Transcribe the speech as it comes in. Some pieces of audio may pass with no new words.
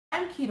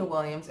I'm Keita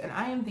Williams, and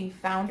I am the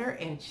founder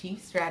and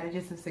chief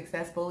strategist of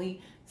Success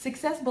Bully.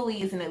 Success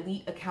Bully is an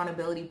elite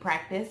accountability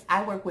practice.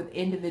 I work with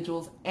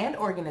individuals and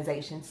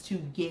organizations to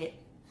get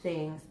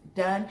things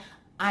done.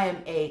 I am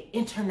a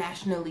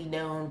internationally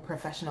known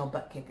professional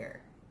butt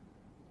kicker.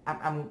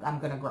 I'm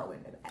gonna grow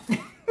into that.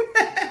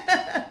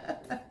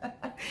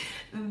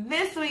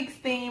 This week's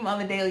theme on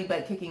the Daily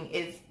Butt Kicking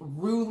is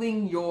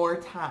ruling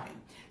your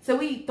time. So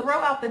we throw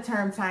out the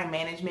term time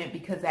management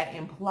because that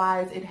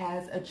implies it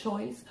has a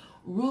choice.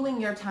 Ruling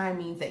your time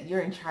means that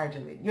you're in charge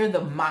of it. You're the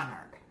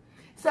monarch.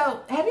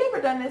 So have you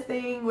ever done this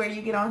thing where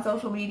you get on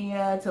social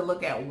media to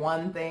look at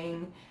one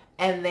thing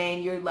and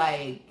then you're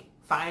like,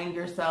 find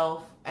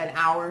yourself an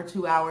hour,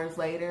 2 hours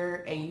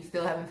later and you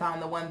still haven't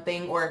found the one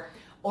thing, or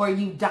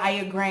you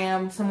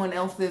diagram someone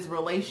else's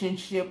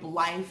relationship,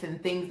 life,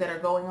 and things that are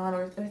going on,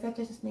 or is that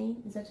just me?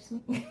 Is that just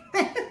me?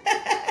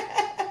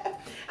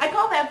 I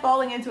call that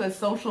falling into a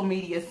social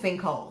media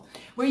sinkhole,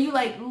 where you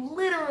like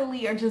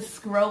literally are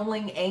just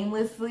scrolling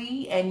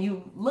aimlessly and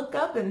you look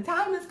up and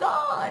time is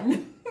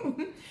gone.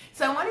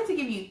 So I wanted to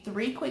give you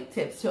 3 quick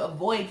tips to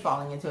avoid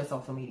falling into a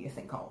social media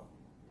sinkhole.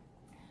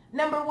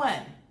 Number 1,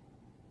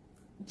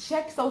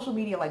 check social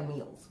media like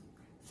meals.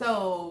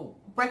 So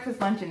breakfast,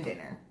 lunch, and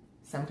dinner.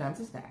 Sometimes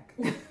a snack.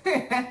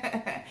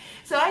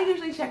 So I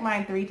usually check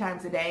mine 3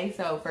 times a day.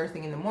 So first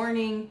thing in the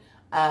morning,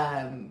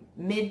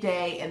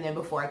 midday, and then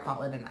before I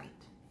call it a night.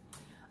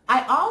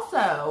 I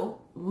also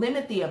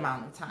limit the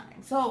amount of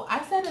time. So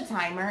I set a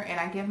timer and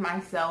I give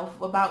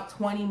myself about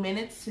 20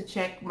 minutes to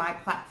check my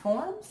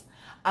platforms.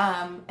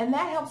 And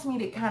that helps me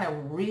to kind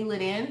of reel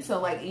it in.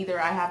 So like either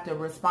I have to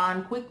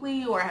respond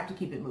quickly or I have to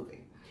keep it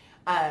moving.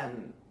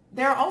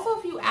 There are also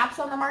a few apps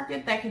on the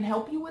market that can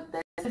help you with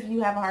this if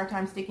you have a hard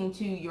time sticking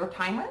to your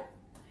timer.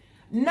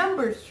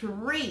 Number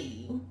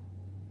 3,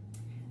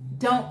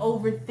 don't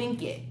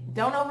overthink it.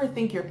 Don't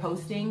overthink your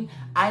posting.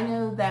 I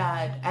know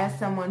that as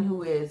someone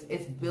who is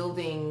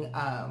building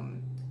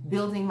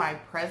my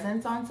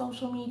presence on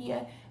social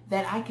media,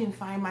 that I can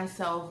find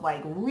myself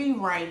like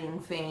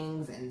rewriting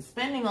things and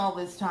spending all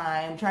this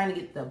time trying to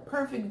get the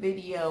perfect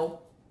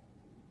video,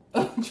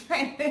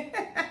 trying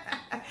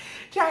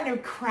to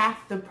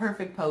craft the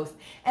perfect post.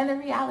 And the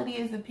reality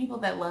is the people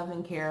that love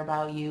and care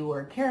about you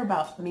or care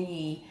about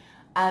me,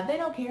 they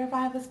don't care if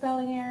I have a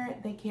spelling error.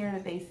 They care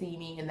that they see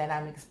me and that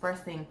I'm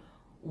expressing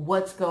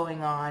what's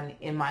going on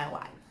in my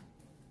life.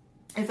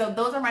 And so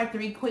those are my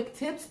 3 quick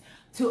tips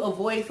to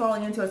avoid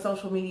falling into a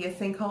social media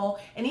sinkhole.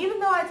 And even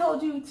though I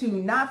told you to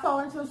not fall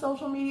into a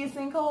social media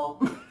sinkhole,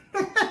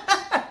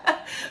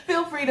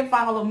 feel free to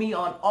follow me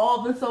on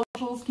all the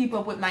socials. Keep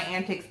up with my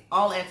antics,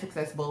 all at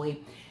Success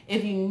Bully.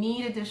 If you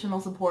need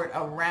additional support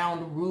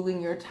around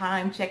ruling your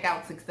time, check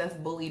out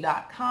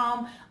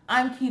successbully.com.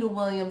 I'm Keita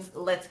Williams.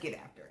 Let's get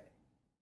after it.